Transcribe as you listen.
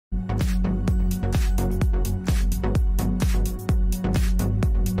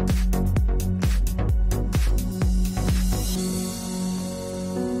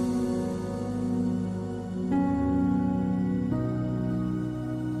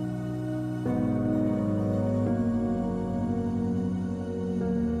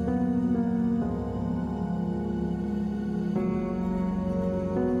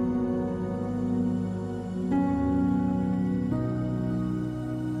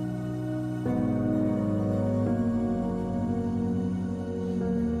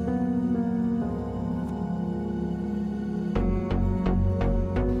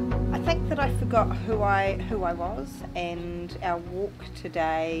got who I was, and our walk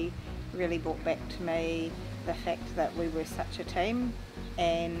today really brought back to me the fact that we were such a team,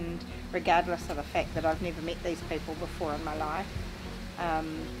 and regardless of the fact that I've never met these people before in my life,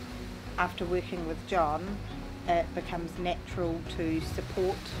 after working with John, it becomes natural to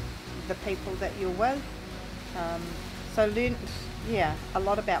support the people that you're with. So learnt, a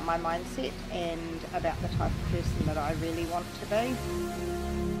lot about my mindset and about the type of person that I really want to be.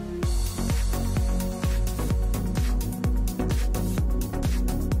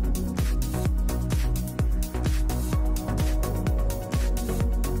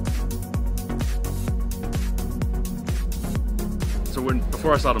 So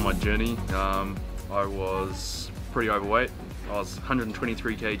before I started my journey, I was pretty overweight. I was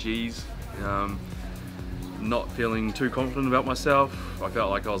 123 kgs, not feeling too confident about myself. I felt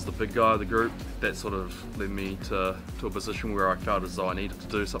like I was the big guy of the group. That sort of led me to a position where I felt as though I needed to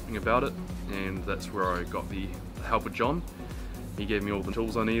do something about it, and that's where I got the help of John. He gave me all the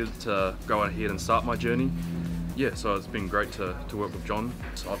tools I needed to go ahead and start my journey. Yeah, so it's been great to work with John.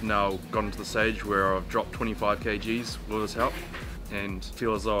 So I've now gotten to the stage where I've dropped 25 kgs with his help, and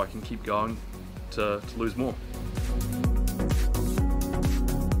feel as though I can keep going to lose more.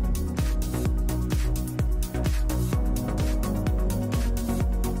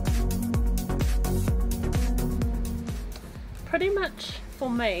 Pretty much for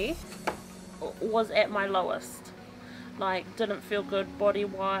me was at my lowest. Like, didn't feel good body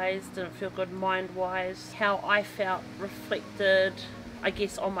wise, didn't feel good mind wise. How I felt reflected, I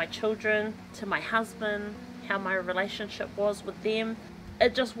guess, on my children, to my husband, how my relationship was with them.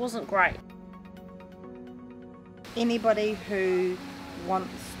 It just wasn't great. Anybody who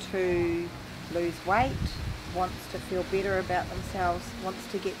wants to lose weight, wants to feel better about themselves, wants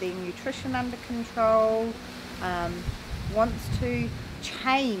to get their nutrition under control, wants to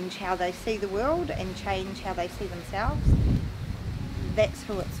change how they see the world and change how they see themselves, that's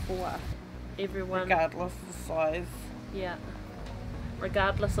who it's for. Everyone. Regardless of size. Yeah.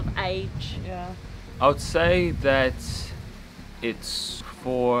 Regardless of age. Yeah. I would say that it's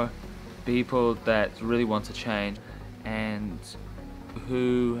for people that really want to change and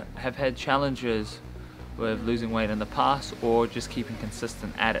who have had challenges with losing weight in the past or just keeping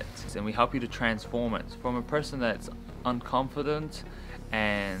consistent at it. And we help you to transform it from a person that's unconfident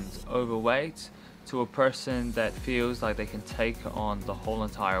and overweight to a person that feels like they can take on the whole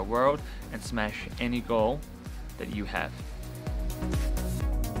entire world and smash any goal that you have.